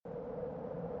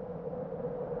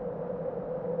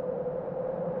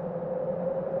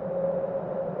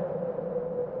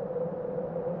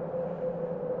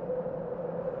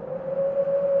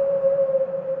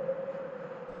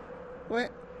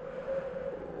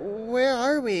Where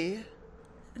are we?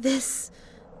 This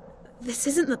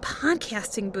isn't the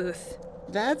podcasting booth.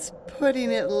 That's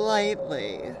putting it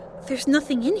lightly. There's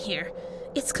nothing in here.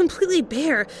 It's completely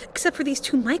bare, except for these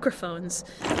 2 microphones.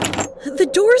 The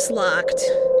door's locked.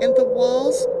 And the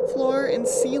walls, floor, and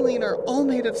ceiling are all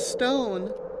made of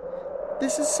stone.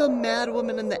 This is some mad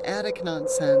woman in the attic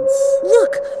nonsense.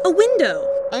 Look, a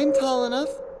window. I'm tall enough.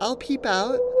 I'll peep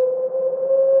out.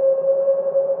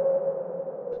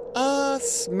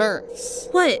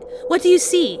 Smurfs. What? What do you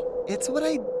see? It's what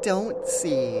I don't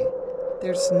see.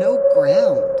 There's no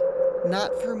ground.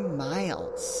 Not for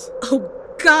miles. Oh,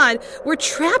 God, we're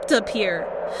trapped up here.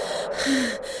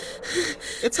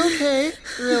 It's okay,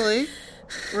 really.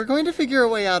 We're going to figure a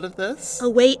way out of this. A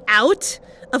way out?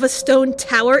 Of a stone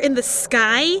tower in the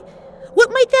sky?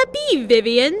 What might that be,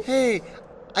 Vivian? Hey,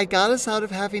 I got us out of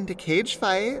having to cage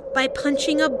fight. By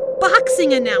punching a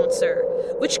boxing announcer,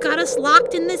 which got us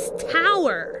locked in this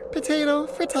tower. Potato,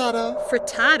 frittata.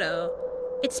 Frittato?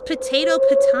 It's potato.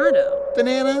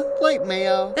 Banana, light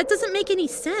mayo. That doesn't make any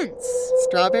sense.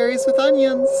 Strawberries with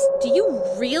onions. Do you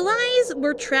realize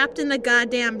we're trapped in the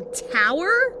goddamn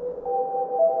tower?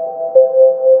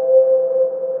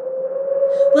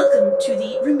 Welcome to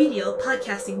the Remedial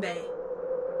Podcasting Bay.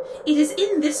 It is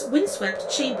in this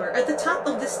windswept chamber at the top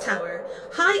of this tower,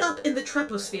 high up in the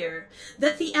troposphere,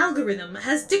 that the algorithm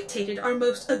has dictated our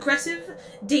most aggressive,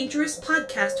 dangerous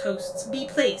podcast hosts be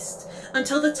placed,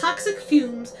 until the toxic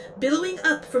fumes billowing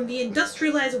up from the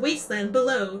industrialized wasteland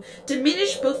below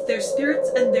diminish both their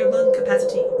spirits and their lung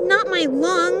capacity. Not my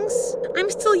lungs! I'm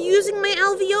still using my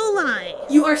alveoli!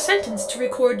 You are sentenced to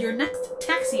record your next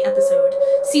Taxi episode,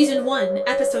 Season 1,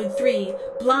 Episode 3,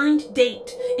 Blind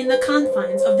Date, in the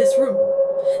confines of this room.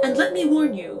 And let me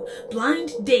warn you,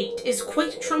 Blind Date is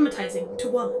quite traumatizing to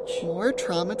watch. More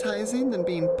traumatizing than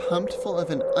being pumped full of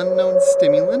an unknown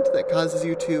stimulant that causes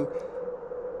you to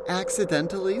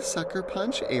accidentally sucker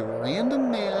punch a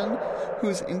random man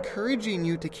who's encouraging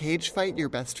you to cage fight your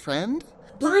best friend?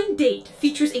 Blind Date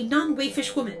features a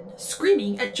non-waifish woman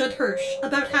screaming at Judd Hirsch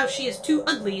about how she is too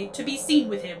ugly to be seen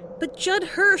with him. But Judd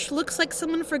Hirsch looks like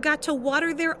someone forgot to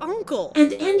water their uncle.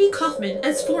 And Andy Kaufman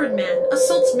as Foreign Man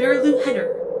assaults Marilou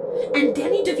Henner. And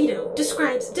Danny DeVito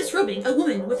describes disrobing a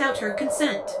woman without her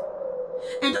consent.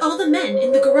 And all the men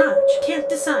in the garage can't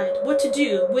decide what to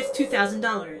do with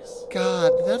 $2,000.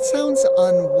 God, that sounds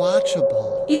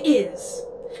unwatchable. It is.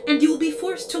 And you will be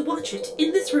forced to watch it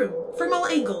in this room, from all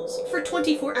angles, for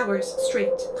 24 hours straight.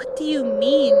 What do you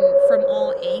mean, from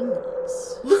all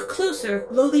angles? Look closer,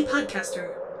 lowly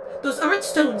podcaster. Those aren't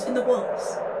stones in the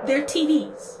walls. They're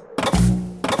TVs.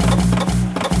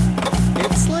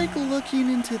 It's like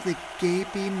looking into the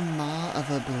gaping maw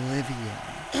of oblivion.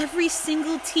 Every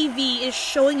single TV is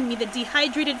showing me the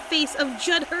dehydrated face of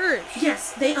Judd Hirsch.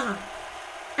 Yes, they are.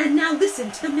 And now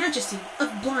listen to the majesty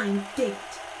of Blind Date.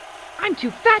 I'm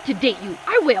too fat to date you.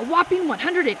 I weigh a whopping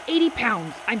 180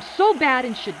 pounds. I'm so bad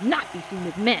and should not be seen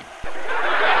with men.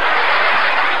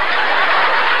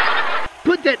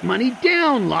 Put that money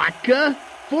down, Latka.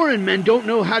 Foreign men don't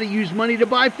know how to use money to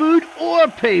buy food or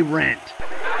pay rent.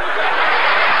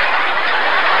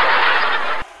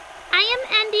 I am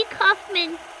Andy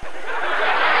Kaufman.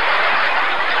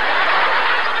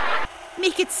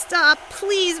 Make it stop.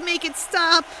 Please make it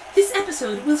stop. This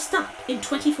episode will stop in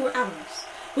 24 hours,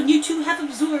 when you two have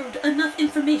absorbed enough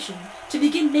information to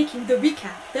begin making the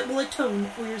recap that will atone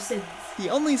for your sins. The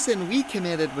only sin we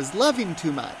committed was loving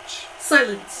too much.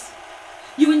 Silence.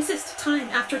 You insist time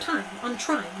after time on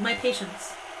trying my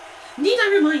patience. Need I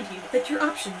remind you that your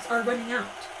options are running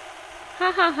out?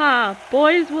 Ha ha ha,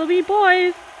 boys will be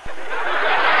boys.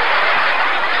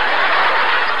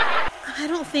 I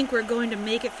don't think we're going to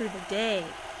make it through the day.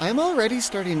 I'm already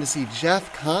starting to see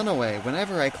Jeff Conaway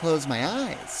whenever I close my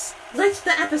eyes. Let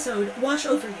the episode wash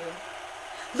over you.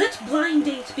 Let Blind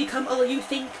Date become all you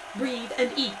think, breathe,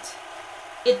 and eat.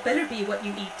 It better be what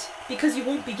you eat, because you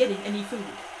won't be getting any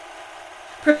food.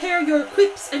 Prepare your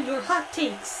quips and your hot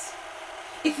takes.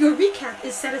 If your recap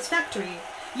is satisfactory,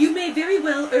 you may very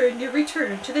well earn your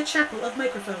return to the Chapel of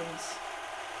Microphones.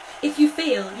 If you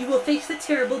fail, you will face the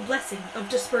terrible blessing of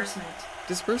disbursement.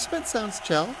 Disbursement sounds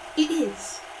chill. It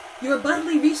is. Your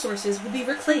bodily resources will be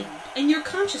reclaimed, and your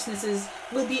consciousnesses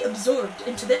will be absorbed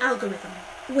into the algorithm.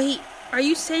 Wait, are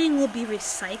you saying we'll be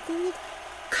recycled?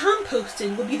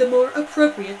 Composted would be the more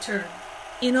appropriate term.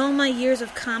 In all my years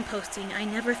of composting, I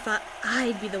never thought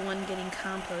I'd be the one getting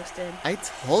composted. I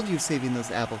told you saving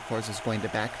those apple cores was going to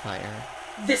backfire.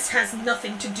 This has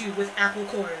nothing to do with apple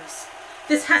cores.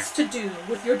 This has to do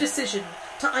with your decision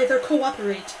to either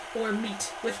cooperate or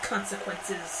meet with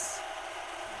consequences.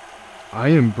 I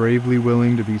am bravely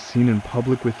willing to be seen in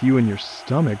public with you in your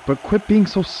stomach, but quit being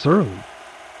so surly.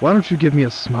 Why don't you give me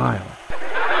a smile?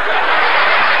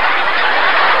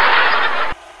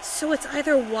 So it's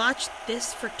either watch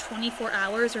this for 24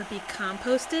 hours or be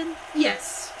composted?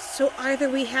 Yes. So either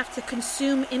we have to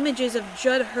consume images of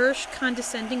Judd Hirsch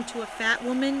condescending to a fat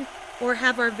woman, or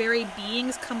have our very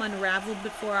beings come unraveled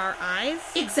before our eyes?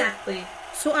 Exactly.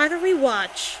 So either we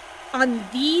watch, on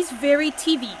these very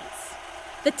TVs,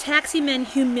 the taxi men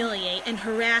humiliate and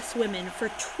harass women for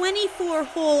 24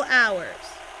 whole hours,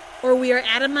 or we are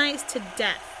atomized to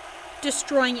death,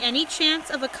 destroying any chance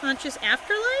of a conscious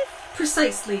afterlife?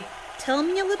 Precisely. Tell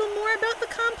me a little more about the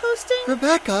composting.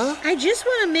 Rebecca! I just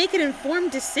want to make an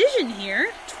informed decision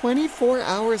here. 24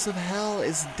 hours of hell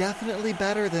is definitely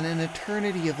better than an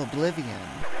eternity of oblivion.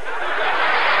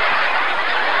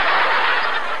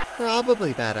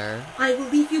 Probably better. I will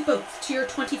leave you both to your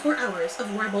 24 hours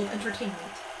of warbled entertainment.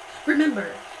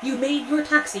 Remember, you made your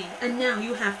taxi, and now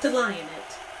you have to lie in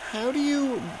it. How do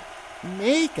you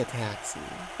make a taxi?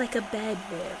 Like a bed,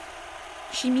 Viv.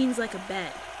 She means like a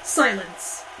bed.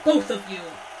 Silence, both of you.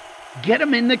 Get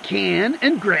 'em in the can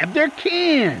and grab their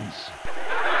cans.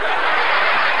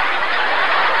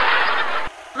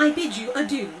 I bid you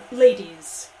adieu,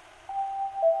 ladies.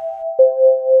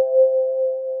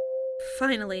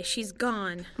 Finally, she's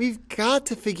gone. We've got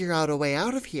to figure out a way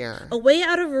out of here. A way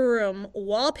out of a room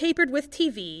wallpapered with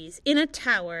TVs, in a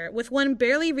tower, with one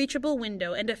barely reachable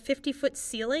window and a 50-foot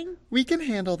ceiling? We can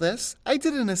handle this. I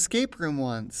did an escape room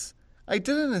once. I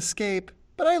didn't escape,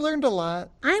 but I learned a lot.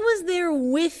 I was there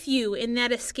with you in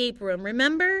that escape room,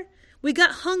 remember? We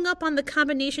got hung up on the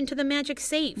combination to the magic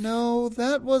safe. No,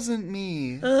 that wasn't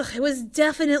me. Ugh, it was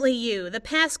definitely you. The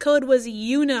passcode was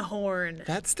Unihorn.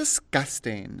 That's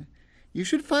disgusting. You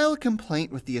should file a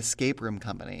complaint with the escape room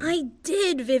company. I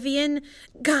did, Vivian.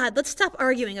 God, let's stop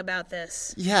arguing about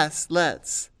this. Yes,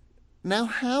 let's. Now,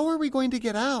 how are we going to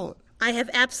get out? I have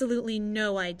absolutely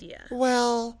no idea.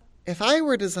 Well, if I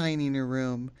were designing a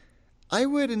room, I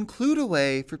would include a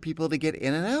way for people to get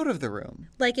in and out of the room.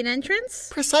 Like an entrance?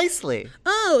 Precisely.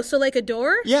 Oh, so like a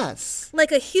door? Yes.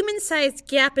 Like a human-sized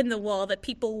gap in the wall that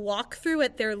people walk through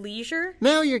at their leisure?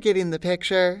 Now you're getting the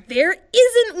picture. There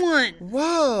isn't one!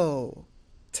 Whoa.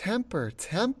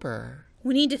 Temper.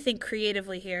 We need to think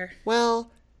creatively here.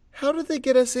 Well, how did they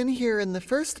get us in here in the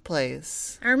first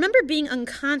place? I remember being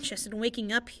unconscious and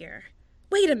waking up here.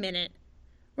 Wait a minute.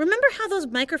 Remember how those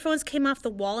microphones came off the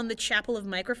wall in the Chapel of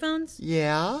Microphones?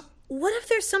 Yeah? What if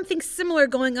there's something similar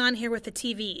going on here with the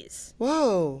TVs?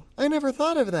 Whoa, I never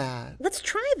thought of that. Let's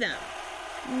try them.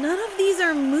 None of these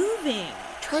are moving.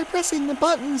 Try pressing the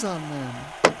buttons on them.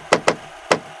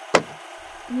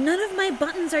 None of my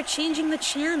buttons are changing the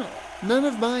channel. None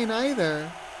of mine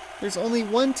either. There's only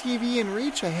one TV in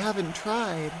reach I haven't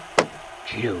tried.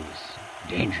 Cheetos.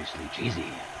 Dangerously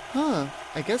cheesy. Huh,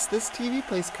 I guess this TV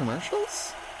plays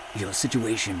commercials? Your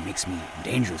situation makes me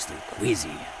dangerously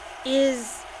queasy.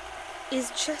 Is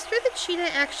Chester the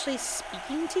cheetah actually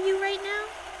speaking to you right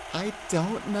now? I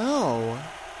don't know.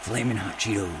 Flamin' hot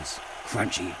Cheetos.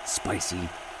 Crunchy, spicy,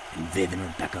 and Viv and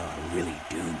Rebecca are really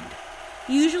doomed.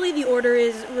 Usually the order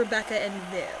is Rebecca and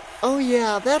Viv. Oh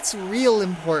yeah, that's real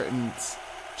important.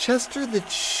 Chester the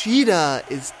cheetah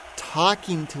is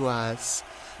talking to us.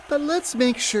 But let's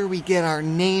make sure we get our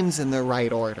names in the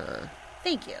right order.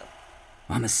 Thank you.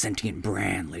 I'm a sentient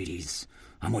brand, ladies.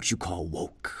 I'm what you call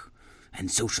woke.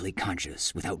 And socially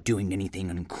conscious without doing anything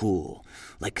uncool,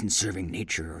 like conserving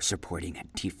nature or supporting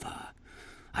Antifa.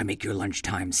 I make your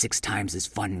lunchtime 6 times as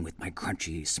fun with my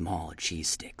crunchy, small cheese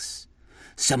sticks.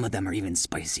 Some of them are even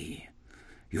spicy.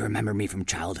 You remember me from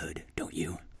childhood, don't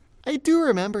you? I do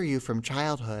remember you from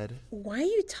childhood. Why are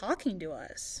you talking to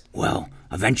us? Well,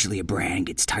 eventually a brand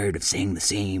gets tired of saying the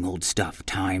same old stuff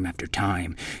time after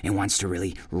time and wants to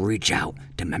really reach out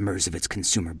to members of its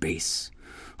consumer base.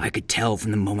 I could tell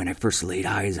from the moment I first laid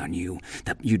eyes on you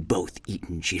that you'd both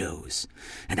eaten Cheetos,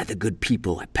 and that the good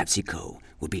people at PepsiCo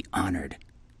would be honored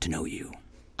to know you.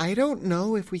 I don't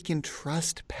know if we can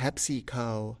trust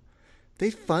PepsiCo.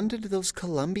 They funded those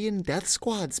Colombian death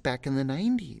squads back in the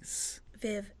 90s.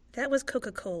 Viv, that was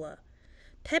Coca-Cola.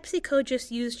 PepsiCo just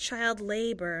used child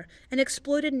labor and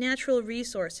exploited natural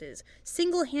resources,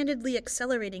 single-handedly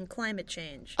accelerating climate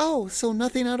change. Oh, so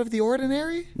nothing out of the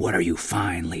ordinary? What are you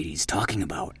fine ladies talking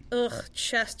about? Ugh,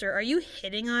 Chester, are you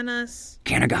hitting on us?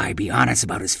 Can a guy be honest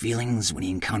about his feelings when he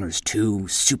encounters 2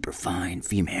 super fine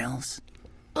females?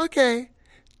 Okay,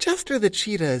 Chester the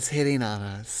cheetah is hitting on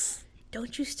us.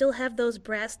 Don't you still have those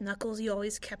brass knuckles you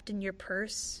always kept in your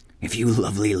purse? If you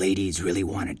lovely ladies really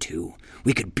wanted to,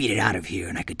 we could beat it out of here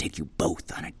and I could take you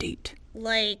both on a date.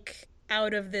 Like,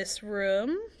 out of this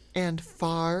room. And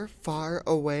far, far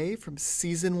away from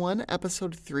Season 1,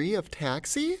 Episode 3 of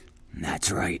Taxi?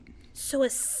 That's right. So a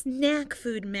snack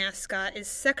food mascot is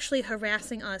sexually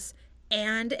harassing us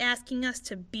and asking us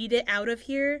to beat it out of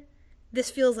here?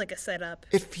 This feels like a setup.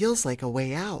 It feels like a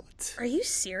way out. Are you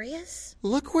serious?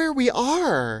 Look where we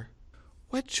are.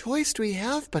 What choice do we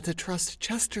have but to trust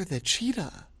Chester the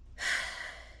cheetah?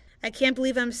 I can't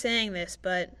believe I'm saying this,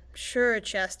 but sure,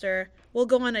 Chester. We'll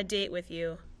go on a date with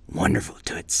you. Wonderful,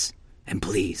 Toots. And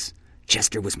please,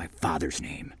 Chester was my father's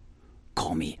name.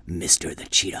 Call me Mr. the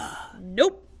Cheetah.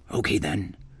 Nope. Okay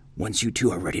then. Once you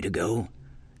two are ready to go,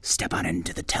 step on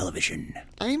into the television.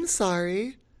 I'm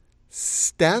sorry.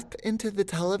 Step into the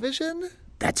television?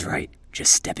 That's right.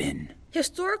 Just step in.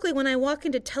 Historically, when I walk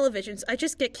into televisions, I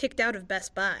just get kicked out of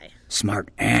Best Buy. Smart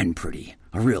and pretty.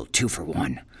 A real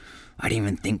 2-for-1. I didn't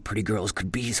even think pretty girls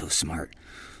could be so smart.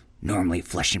 Normally,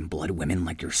 flesh and blood women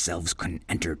like yourselves couldn't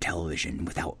enter television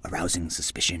without arousing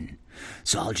suspicion.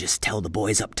 So I'll just tell the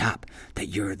boys up top that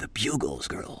you're the Bugles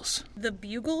girls. The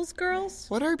Bugles girls?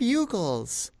 What are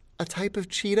bugles? A type of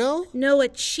Cheeto? No, a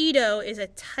Cheeto is a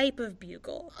type of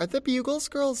bugle. Are the Bugles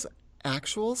girls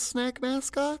actual snack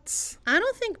mascots? I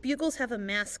don't think bugles have a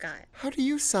mascot. How do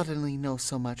you suddenly know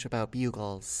so much about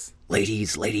bugles?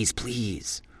 Ladies,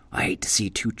 please. I hate to see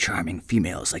two charming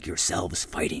females like yourselves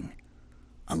fighting.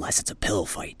 Unless it's a pillow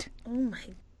fight. Oh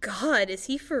my God, is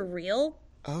he for real?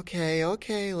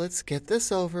 Okay, let's get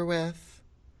this over with.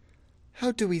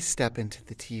 How do we step into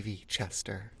the TV,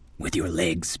 Chester? With your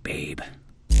legs, babe.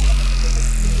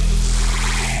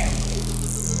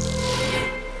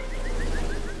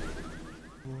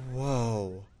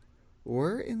 Whoa.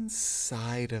 We're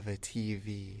inside of a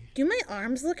TV. Do my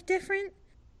arms look different?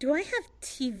 Do I have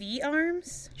TV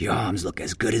arms? Your arms look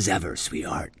as good as ever,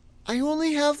 sweetheart. I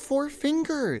only have 4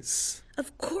 fingers.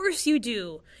 Of course you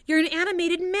do. You're an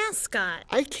animated mascot.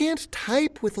 I can't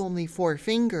type with only 4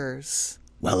 fingers.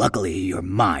 Well, luckily, you're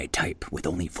my type with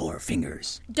only 4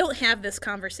 fingers. Don't have this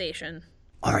conversation.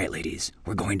 All right, ladies,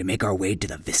 we're going to make our way to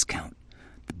the Viscount,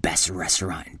 the best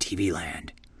restaurant in TV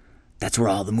land. That's where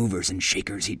all the movers and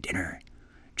shakers eat dinner.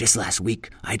 Just last week,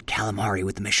 I had calamari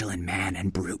with Michelin Man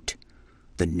and Brute,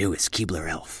 the newest Keebler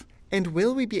elf. And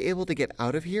will we be able to get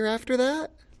out of here after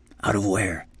that? Out of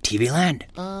where? TV land?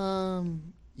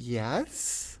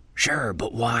 Yes? Sure,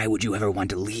 but why would you ever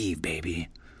want to leave, baby?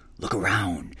 Look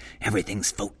around.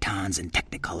 Everything's photons and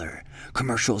Technicolor.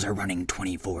 Commercials are running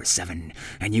 24/7,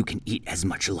 and you can eat as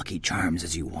much Lucky Charms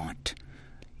as you want.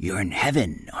 You're in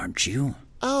heaven, aren't you?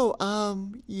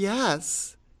 Oh,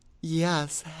 yes.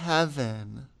 Yes,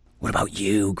 heaven. What about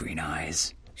you, Green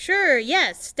Eyes? Sure,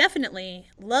 yes, definitely.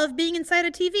 Love being inside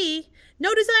a TV.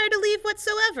 No desire to leave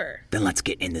whatsoever. Then let's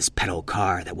get in this pedal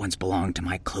car that once belonged to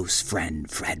my close friend,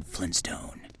 Fred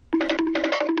Flintstone.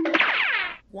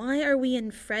 Why are we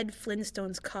in Fred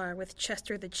Flintstone's car with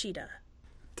Chester the cheetah?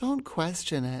 Don't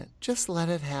question it. Just let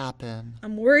it happen.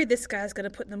 I'm worried this guy's gonna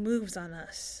put the moves on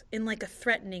us, in like a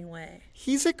threatening way.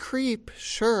 He's a creep,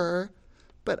 sure,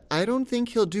 but I don't think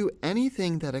he'll do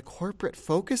anything that a corporate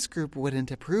focus group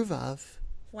wouldn't approve of.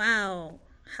 Wow,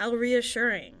 how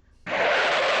reassuring.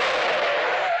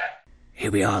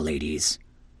 Here we are, ladies.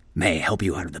 May I help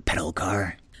you out of the pedal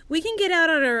car? We can get out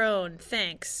on our own,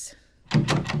 thanks.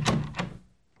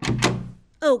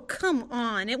 Oh, come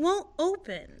on, it won't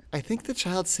open. I think the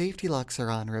child safety locks are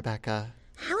on, Rebecca.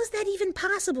 How is that even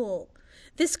possible?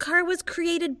 This car was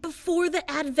created before the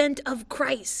advent of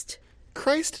Christ.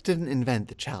 Christ didn't invent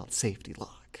the child safety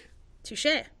lock.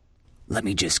 Touché. Let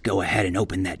me just go ahead and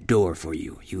open that door for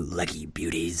you, you leggy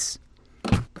beauties.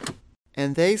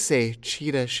 And they say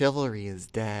cheetah chivalry is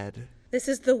dead. This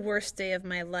is the worst day of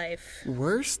my life.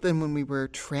 Worse than when we were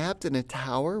trapped in a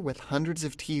tower with hundreds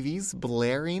of TVs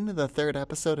blaring the 3rd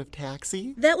episode of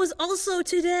Taxi. That was also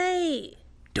today.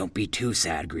 Don't be too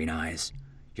sad, Green Eyes.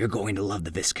 You're going to love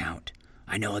the Viscount.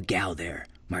 I know a gal there,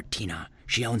 Martina.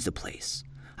 She owns the place.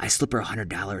 I slip her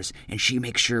 $100, and she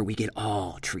makes sure we get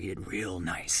all treated real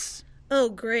nice. Oh,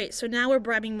 great. So now we're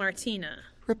bribing Martina.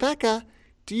 Rebecca,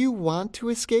 do you want to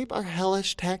escape our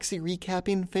hellish Taxi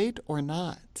recapping fate or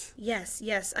not?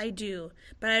 Yes, I do.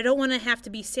 But I don't want to have to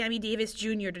be Sammy Davis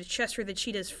Jr. to Chester the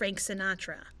Cheetah's Frank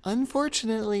Sinatra.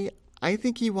 Unfortunately, I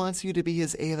think he wants you to be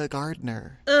his Ava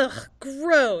Gardner. Ugh,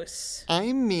 gross.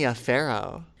 I'm Mia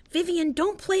Farrow. Vivian,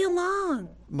 don't play along.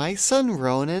 My son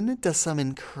Ronan does some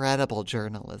incredible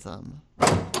journalism.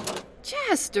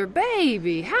 Chester,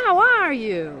 baby, how are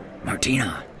you?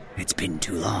 Martina, it's been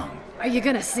too long. Are you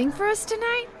gonna sing for us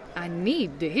tonight? I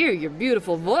need to hear your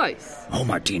beautiful voice. Oh,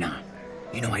 Martina,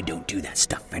 you know I don't do that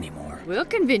stuff anymore. We'll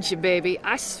convince you, baby.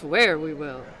 I swear we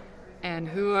will. And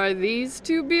who are these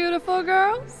two beautiful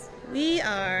girls? We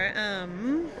are,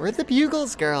 We're the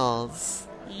Bugles girls.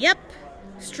 Yep.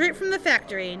 Straight from the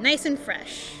factory, nice and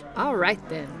fresh. All right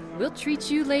then. We'll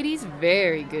treat you ladies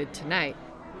very good tonight.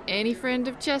 Any friend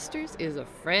of Chester's is a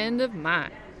friend of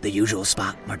mine. The usual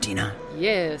spot, Martina?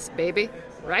 Yes, baby.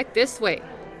 Right this way.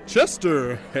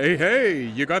 Chester, hey,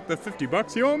 you got the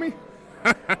 $50 you owe me?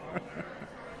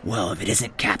 Well, if it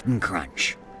isn't Captain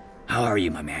Crunch. How are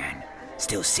you, my man?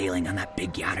 Still sailing on that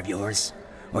big yacht of yours?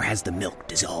 Or has the milk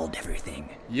dissolved everything?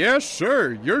 Yeah,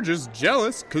 sure. You're just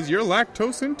jealous because you're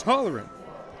lactose intolerant.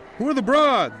 Who are the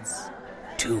broads?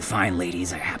 2 fine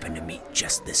ladies I happened to meet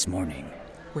just this morning.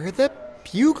 We're the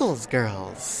Bugles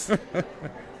girls.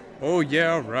 Oh,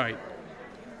 yeah, right.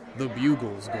 The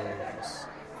Bugles girls.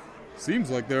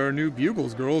 Seems like there are new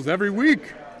Bugles girls every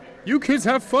week. You kids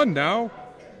have fun now.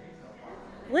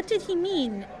 What did he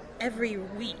mean, every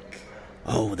week?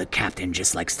 Oh, the captain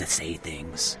just likes to say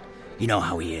things. You know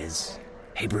how he is.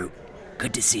 Hey, Brute,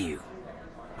 good to see you.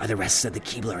 Are the rest of the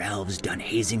Keebler elves done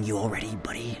hazing you already,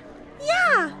 buddy?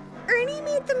 Yeah, Ernie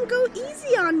made them go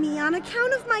easy on me on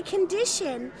account of my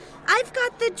condition. I've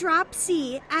got the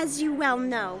dropsy, as you well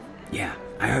know. Yeah,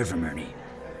 I heard from Ernie.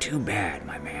 Too bad,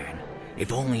 my man.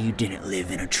 If only you didn't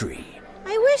live in a tree.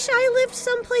 I wish I lived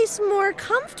someplace more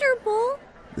comfortable.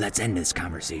 Let's end this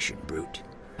conversation, Brute.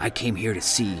 I came here to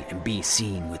see and be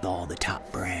seen with all the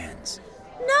top brands.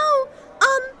 No,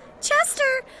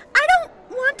 Chester, I don't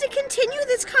want to continue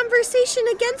this conversation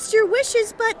against your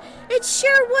wishes, but it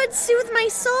sure would soothe my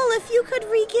soul if you could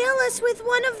regale us with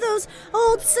one of those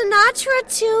old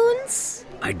Sinatra tunes.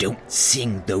 I don't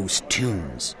sing those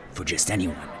tunes for just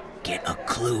anyone. Get a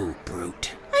clue,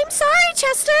 Brute. I'm sorry,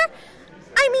 Chester.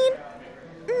 I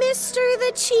mean, Mr.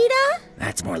 the Cheetah?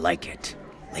 That's more like it.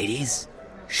 Ladies,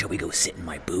 shall we go sit in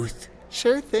my booth?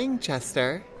 Sure thing,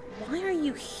 Chester. Why are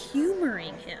you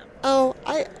humoring him? Oh,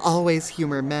 I always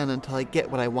humor men until I get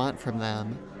what I want from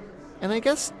them. And I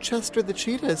guess Chester the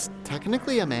Cheetah is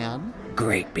technically a man.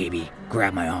 Great, baby.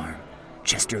 Grab my arm.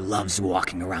 Chester loves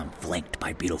walking around flanked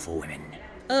by beautiful women.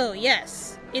 Oh,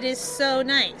 yes. It is so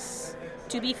nice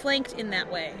to be flanked in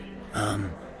that way.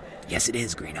 Yes it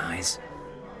is, Green Eyes.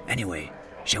 Anyway,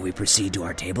 shall we proceed to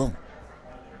our table?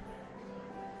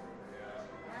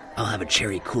 I'll have a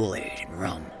cherry Kool-Aid and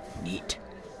rum. Neat.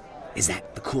 Is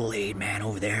that the Kool-Aid man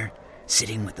over there?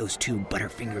 Sitting with those 2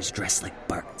 butterfingers dressed like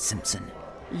Bart Simpson?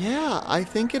 Yeah, I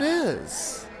think it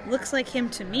is. Looks like him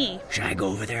to me. Should I go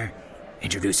over there?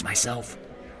 Introduce myself?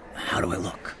 How do I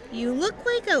look? You look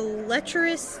like a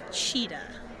lecherous cheetah.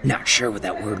 Not sure what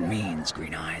that word means,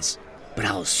 Green Eyes, but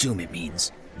I'll assume it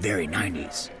means very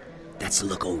 90s. That's the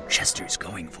look old Chester's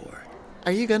going for.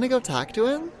 Are you gonna go talk to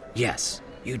him? Yes,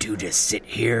 you 2 just sit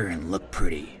here and look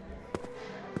pretty.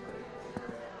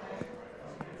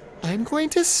 I'm going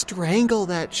to strangle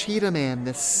that cheetah man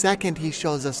the second he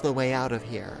shows us the way out of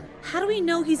here. How do we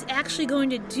know he's actually going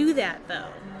to do that, though?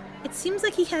 It seems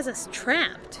like he has us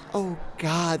trapped. Oh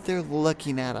God, they're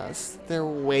looking at us. They're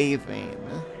waving.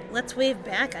 Let's wave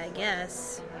back, I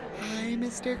guess. Hi,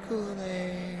 Mr.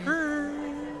 Kool-Aid.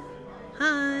 Hi.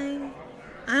 Hi.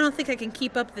 I don't think I can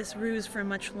keep up this ruse for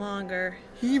much longer.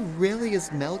 He really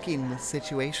is milking this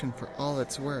situation for all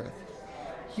it's worth.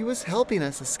 He was helping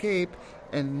us escape,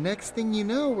 and next thing you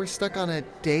know, we're stuck on a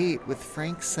date with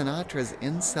Frank Sinatra's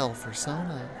incel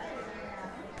persona.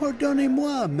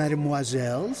 Pardonnez-moi,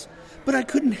 mademoiselles, but I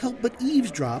couldn't help but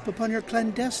eavesdrop upon your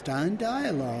clandestine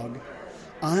dialogue.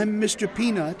 I'm Mr.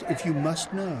 Peanut, if you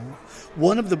must know,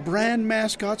 one of the brand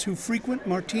mascots who frequent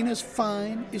Martina's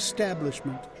fine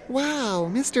establishment. Wow,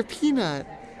 Mr. Peanut.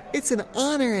 It's an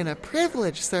honor and a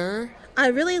privilege, sir. I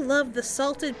really love the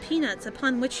salted peanuts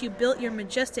upon which you built your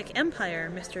majestic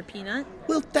empire, Mr. Peanut.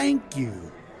 Well, thank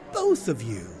you, both of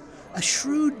you. A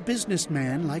shrewd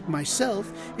businessman like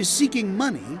myself is seeking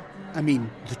money,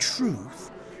 the truth,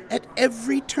 at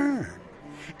every turn.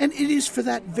 And it is for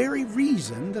that very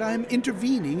reason that I am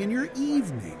intervening in your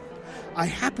evening. I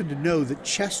happen to know that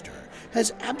Chester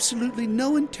has absolutely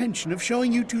no intention of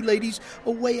showing you 2 ladies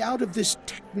a way out of this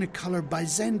Technicolor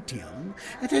Byzantium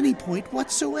at any point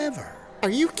whatsoever. Are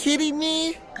you kidding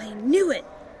me? I knew it.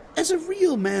 As a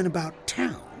real man about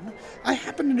town, I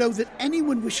happen to know that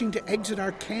anyone wishing to exit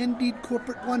our candied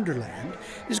corporate wonderland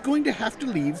is going to have to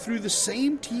leave through the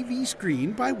same TV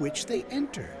screen by which they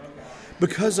entered.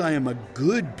 Because I am a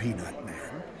good peanut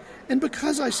man, and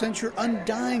because I sense your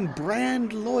undying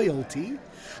brand loyalty,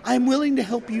 I am willing to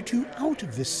help you 2 out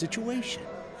of this situation.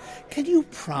 Can you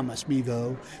promise me,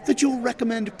 though, that you'll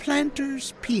recommend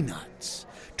Planters Peanuts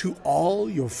to all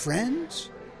your friends?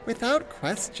 Without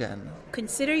question.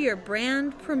 Consider your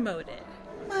brand promoted.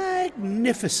 My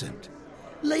Magnificent.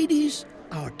 Ladies,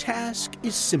 our task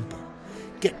is simple.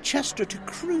 Get Chester to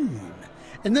croon,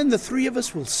 and then the three of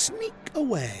us will sneak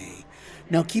away.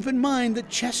 Now keep in mind that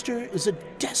Chester is a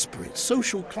desperate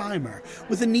social climber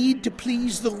with a need to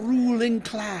please the ruling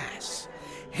class.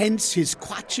 Hence his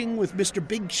quatching with Mr.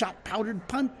 Big Shot Powdered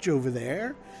Punch over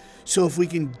there. So if we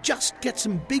can just get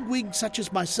some bigwigs such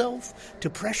as myself to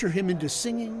pressure him into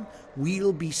singing,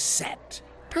 we'll be set.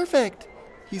 Perfect.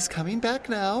 He's coming back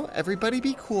now. Everybody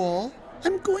be cool.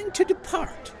 I'm going to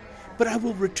depart, but I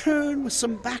will return with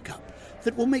some backup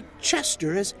that will make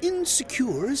Chester as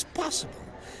insecure as possible.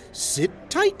 Sit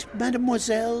tight,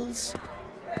 mademoiselles.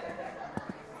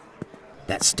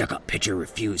 That stuck-up pitcher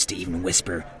refused to even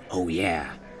whisper, "Oh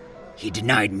yeah." He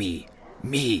denied me,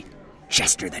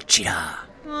 Chester the cheetah.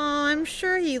 Oh, I'm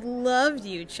sure he loved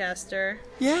you, Chester.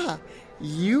 Yeah,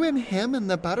 you and him and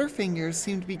the Butterfingers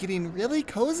seem to be getting really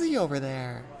cozy over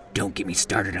there. Don't get me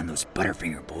started on those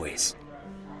Butterfinger boys.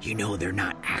 You know they're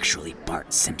not actually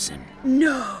Bart Simpson.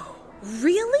 No.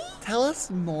 Really? Tell us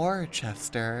more,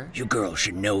 Chester. You girls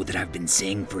should know that I've been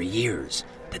saying for years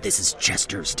that this is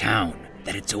Chester's town,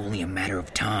 that it's only a matter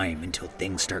of time until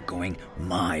things start going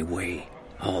my way.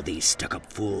 All these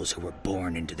stuck-up fools who were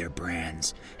born into their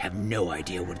brands have no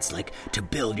idea what it's like to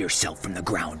build yourself from the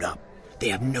ground up. They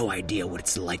have no idea what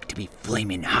it's like to be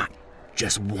flaming hot.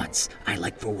 Just once, I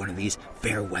like for one of these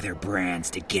fair-weather brands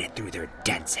to get it through their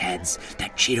dense heads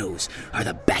that Cheetos are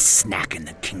the best snack in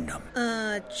the kingdom.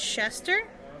 Chester?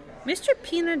 Mr.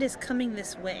 Peanut is coming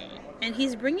this way, and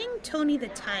he's bringing Tony the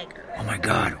Tiger. Oh my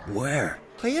God, where?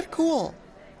 Play it cool.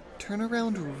 Turn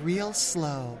around real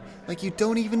slow, like you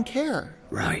don't even care.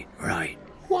 Right.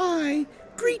 Why,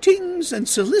 greetings and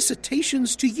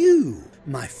solicitations to you,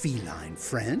 my feline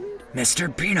friend.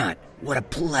 Mr. Peanut, what a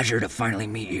pleasure to finally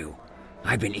meet you.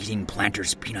 I've been eating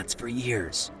Planters peanuts for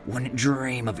years. Wouldn't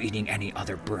dream of eating any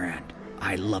other brand.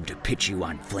 I'd love to pitch you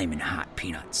on flamin' hot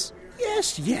peanuts.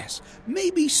 Yes,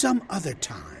 maybe some other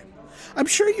time. I'm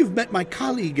sure you've met my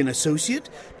colleague and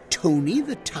associate, Tony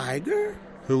the Tiger.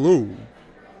 Hello,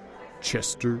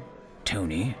 Chester.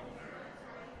 Tony?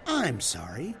 I'm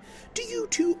sorry. Do you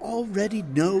two already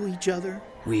know each other?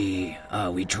 We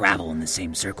travel in the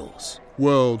same circles.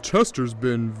 Well, Chester's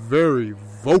been very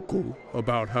vocal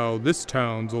about how this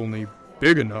town's only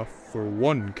big enough for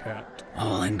one cat.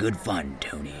 All in good fun,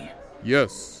 Tony.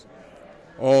 Yes,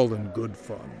 all in good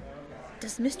fun.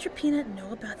 Does Mr. Peanut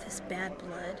know about this bad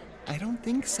blood? I don't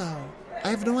think so. I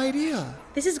have no idea.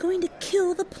 This is going to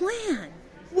kill the plan.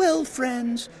 Well,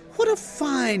 friends, what a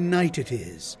fine night it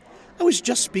is. I was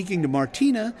just speaking to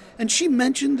Martina, and she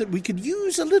mentioned that we could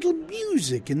use a little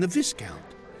music in the Viscount.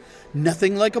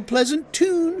 Nothing like a pleasant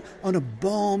tune on a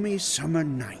balmy summer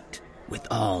night. With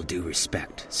all due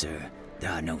respect, sir,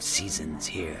 there are no seasons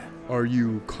here. Are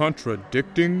you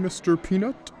contradicting Mr.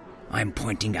 Peanut? I'm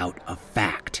pointing out a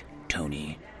fact,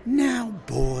 Tony. Now,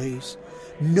 boys,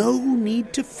 no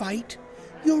need to fight.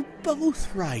 You're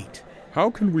both right. How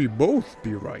can we both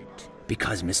be right?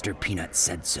 Because Mr. Peanut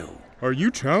said so. Are you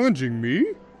challenging me?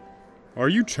 Are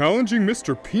you challenging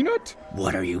Mr. Peanut?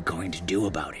 What are you going to do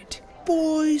about it?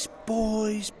 Boys.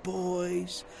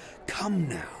 Come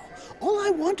now. All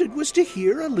I wanted was to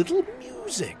hear a little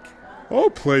music. I'll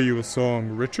play you a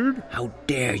song, Richard. How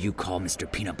dare you call Mr.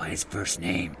 Peanut by his first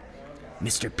name?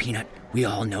 Mr. Peanut, we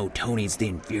all know Tony's the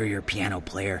inferior piano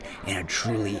player and a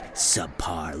truly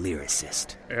subpar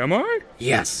lyricist. Am I?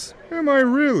 Yes. Am I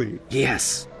really?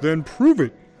 Yes. Then prove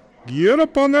it. Get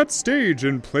up on that stage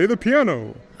and play the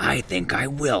piano. I think I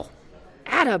will.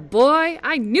 Atta boy,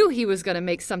 I knew he was gonna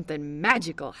make something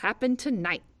magical happen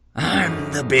tonight.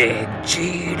 I'm the big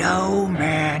Cheeto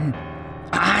man.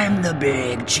 I'm the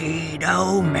big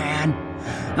Cheeto man.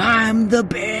 I'm the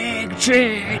big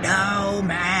Cheeto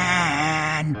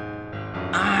man.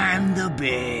 I'm the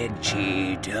big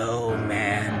Cheeto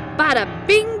man. Bada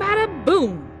bing, bada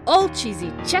boom. Old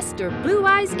cheesy Chester Blue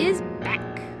Eyes is back.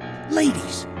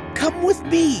 Ladies, come with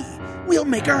me. We'll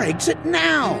make our exit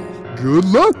now. Good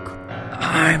luck.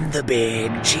 I'm the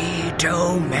big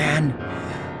Cheeto man.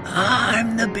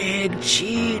 I'm the big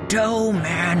Cheeto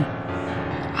man.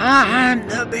 I'm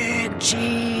the big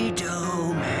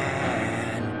Cheeto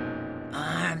man.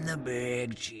 I'm the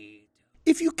big Cheeto.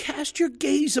 If you cast your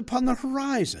gaze upon the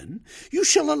horizon, you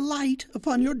shall alight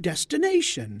upon your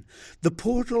destination, the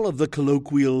portal of the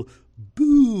colloquial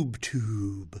boob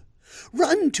tube.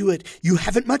 Run to it. You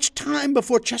haven't much time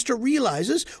before Chester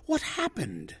realizes what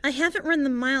happened. I haven't run the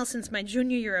mile since my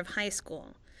junior year of high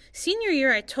school. Senior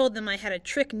year, I told them I had a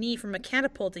trick knee from a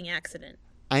catapulting accident.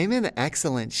 I'm in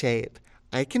excellent shape.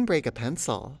 I can break a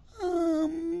pencil.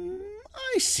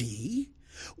 I see.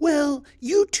 Well,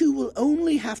 you two will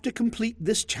only have to complete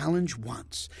this challenge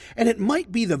once, and it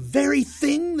might be the very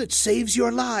thing that saves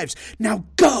your lives. Now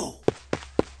go!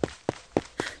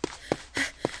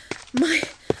 My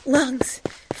lungs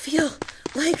feel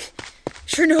like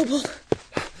Chernobyl.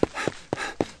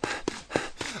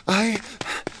 I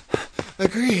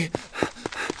agree.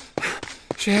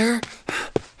 Cher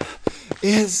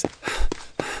is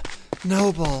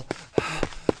noble.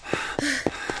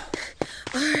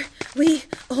 Are we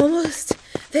almost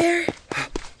there?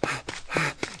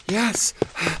 Yes.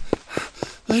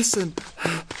 Listen,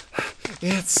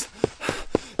 it's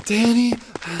Danny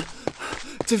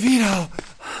DeVito.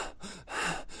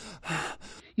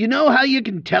 You know how you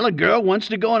can tell a girl wants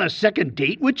to go on a second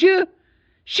date with you?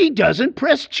 She doesn't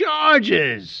press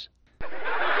charges.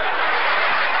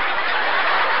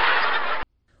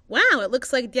 Wow, it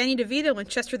looks like Danny DeVito and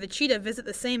Chester the Cheetah visit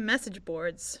the same message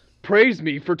boards. Praise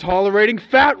me for tolerating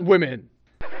fat women.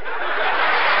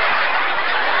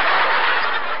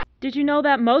 Did you know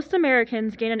that most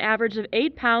Americans gain an average of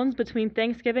 8 pounds between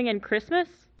Thanksgiving and Christmas?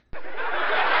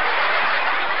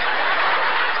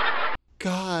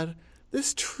 God,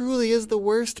 this truly is the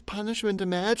worst punishment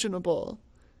imaginable.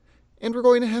 And we're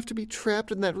going to have to be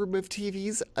trapped in that room of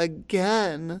TVs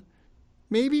again.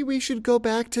 Maybe we should go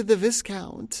back to the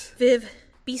Viscount. Viv,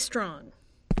 be strong.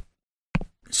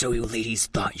 So you ladies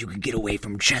thought you could get away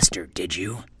from Chester, did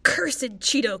you? Cursed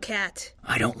Cheeto cat.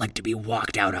 I don't like to be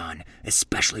walked out on,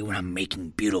 especially when I'm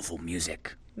making beautiful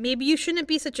music. Maybe you shouldn't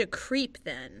be such a creep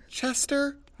then.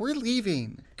 Chester, we're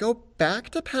leaving. Go back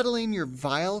to peddling your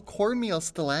vile cornmeal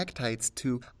stalactites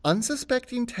to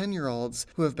unsuspecting 10-year-olds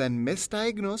who have been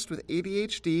misdiagnosed with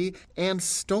ADHD and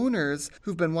stoners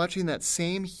who've been watching that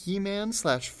same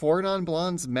He-Man/Four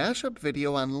Non-Blondes mashup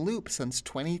video on loop since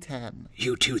 2010.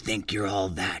 You two think you're all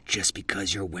that just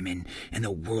because you're women and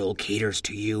the world caters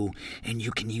to you, and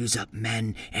you can use up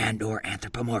men and or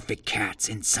anthropomorphic cats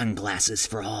in sunglasses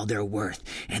for all they're worth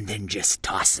and then just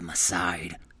toss them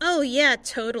aside. Oh yeah,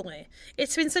 totally.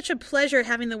 It's been such a pleasure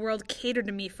having the world cater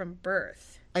to me from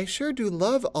birth. I sure do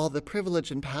love all the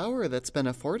privilege and power that's been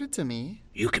afforded to me.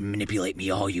 You can manipulate me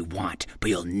all you want,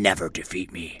 but you'll never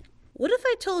defeat me. What if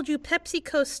I told you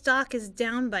PepsiCo stock is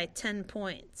down by 10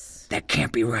 points? That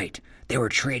can't be right. They were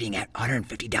trading at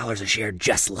 $150 a share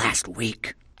just last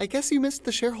week. I guess you missed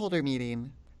the shareholder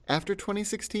meeting. After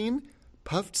 2016,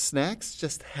 puffed snacks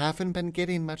just haven't been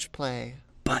getting much play.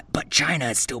 But China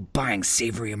is still buying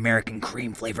savory American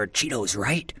cream-flavored Cheetos,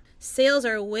 right? Sales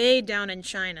are way down in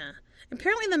China.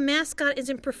 Apparently the mascot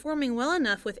isn't performing well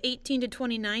enough with 18 to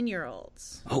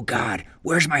 29-year-olds. Oh God,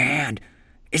 where's my hand?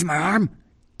 Is my arm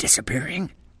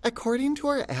disappearing? According to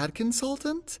our ad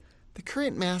consultant, the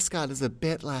current mascot is a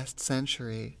bit last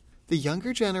century. The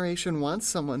younger generation wants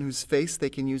someone whose face they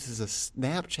can use as a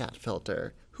Snapchat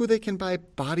filter, who they can buy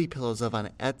body pillows of on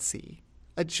Etsy.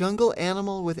 A jungle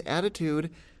animal with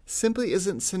attitude simply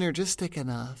isn't synergistic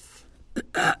enough.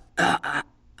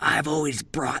 I've always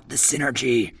brought the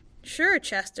synergy. Sure,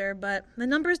 Chester, but the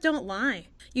numbers don't lie.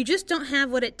 You just don't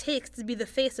have what it takes to be the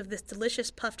face of this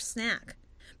delicious puffed snack.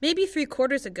 Maybe 3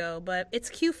 quarters ago, but it's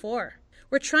Q4.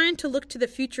 We're trying to look to the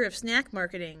future of snack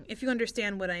marketing, if you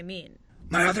understand what I mean.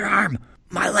 My other arm!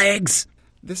 My legs!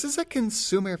 This is a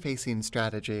consumer-facing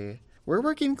strategy. We're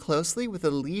working closely with a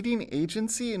leading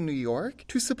agency in New York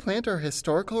to supplant our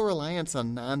historical reliance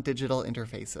on non-digital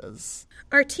interfaces.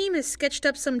 Our team has sketched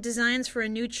up some designs for a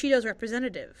new Cheetos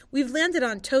representative. We've landed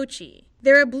on Tochi.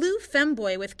 They're a blue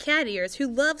femboy with cat ears who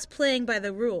loves playing by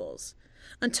the rules,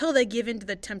 until they give in to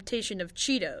the temptation of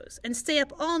Cheetos and stay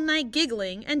up all night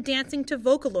giggling and dancing to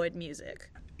Vocaloid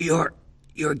music. You're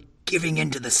giving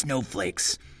in to the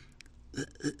snowflakes.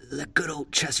 Let good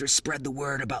old Chester spread the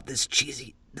word about this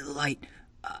cheesy delight.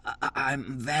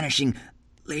 I'm vanishing.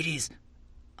 Ladies,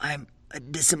 I'm a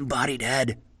disembodied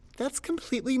head. That's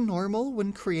completely normal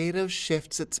when creative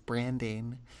shifts its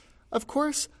branding. Of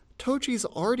course, Tochi's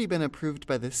already been approved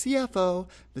by the CFO,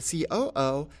 the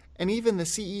COO, and even the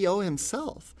CEO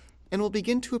himself, and will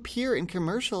begin to appear in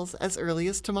commercials as early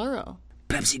as tomorrow.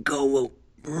 PepsiCo will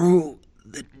rule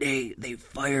the day they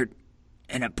fired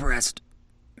an oppressed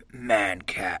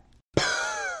man-cat.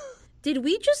 Did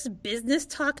we just business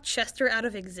talk Chester out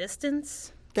of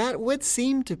existence? That would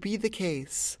seem to be the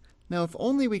case. Now, if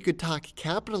only we could talk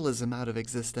capitalism out of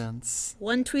existence.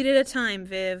 1 tweet at a time,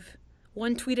 Viv.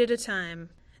 1 tweet at a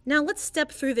time. Now let's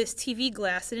step through this TV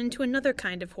glass and into another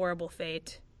kind of horrible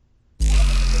fate.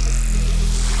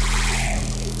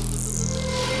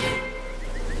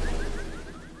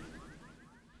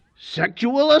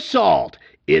 Sexual assault.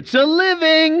 It's a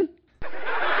living.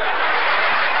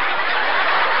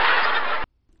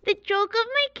 The joke of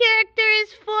my character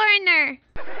is foreigner.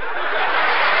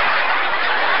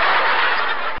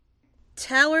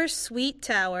 Tower, sweet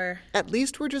tower. At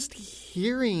least we're just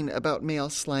hearing about male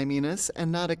sliminess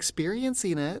and not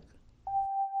experiencing it.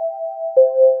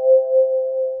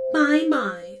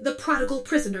 My, the prodigal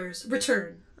prisoners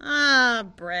return. Ah,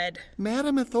 bread.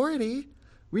 Madam Authority,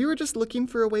 we were just looking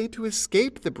for a way to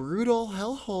escape the brutal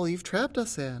hellhole you've trapped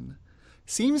us in.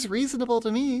 Seems reasonable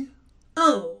to me.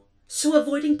 Oh, so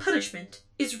avoiding punishment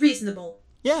is reasonable.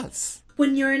 Yes.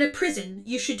 When you're in a prison,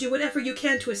 you should do whatever you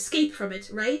can to escape from it,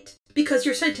 right? Because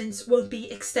your sentence won't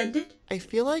be extended? I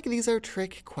feel like these are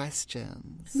trick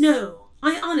questions. No,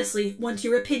 I honestly want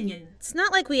your opinion. It's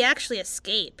not like we actually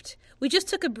escaped. We just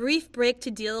took a brief break to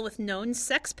deal with known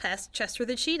sex pest Chester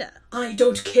the Cheetah. I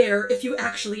don't care if you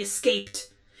actually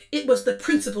escaped. It was the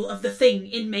principle of the thing,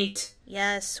 inmate.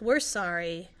 Yes, we're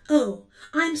sorry. Oh,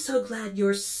 I'm so glad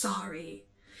you're sorry.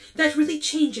 That really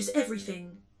changes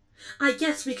everything. I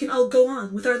guess we can all go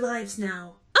on with our lives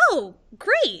now. Oh,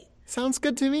 great! Sounds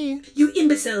good to me. You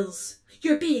imbeciles!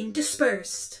 You're being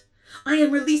dispersed. I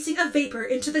am releasing a vapor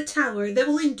into the tower that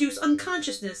will induce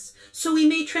unconsciousness, so we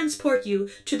may transport you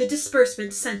to the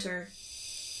disbursement center.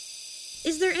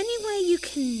 Is there any way you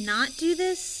cannot do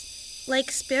this?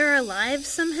 Like spare our lives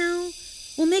somehow?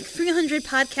 We'll make 300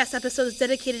 podcast episodes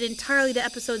dedicated entirely to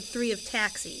episode 3 of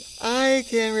Taxi. I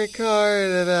can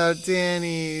record about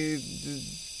Danny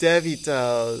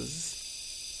DeVitos.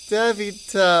 I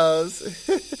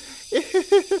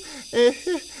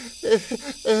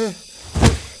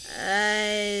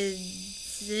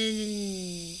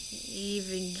didn't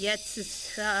even get to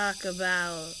talk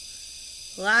about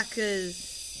Laka's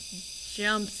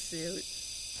jumpsuit.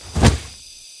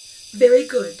 Very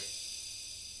good.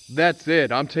 That's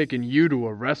it. I'm taking you to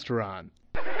a restaurant.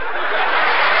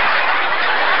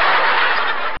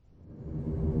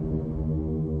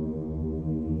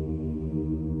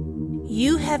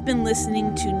 You have been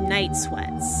listening to Night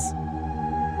Sweats.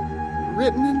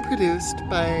 Written and produced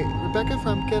by Rebecca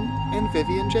Frumpkin and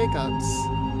Vivian Jacobs.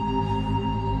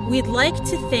 We'd like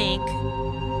to thank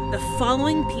the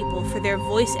following people for their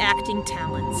voice acting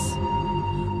talents: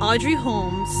 Audrey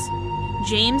Holmes,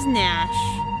 James Nash,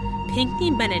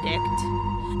 Pinckney Benedict,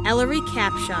 Ellery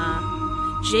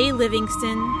Capshaw, Jay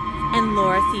Livingston, and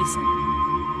Laura Thiessen.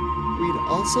 We'd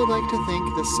also like to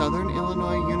thank the Southern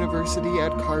Illinois University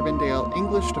at Carbondale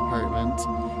English Department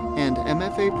and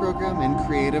MFA program in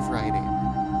creative writing.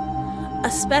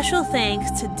 A special thanks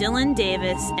to Dylan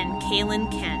Davis and Kaylin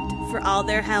Kent for all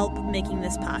their help making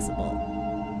this possible.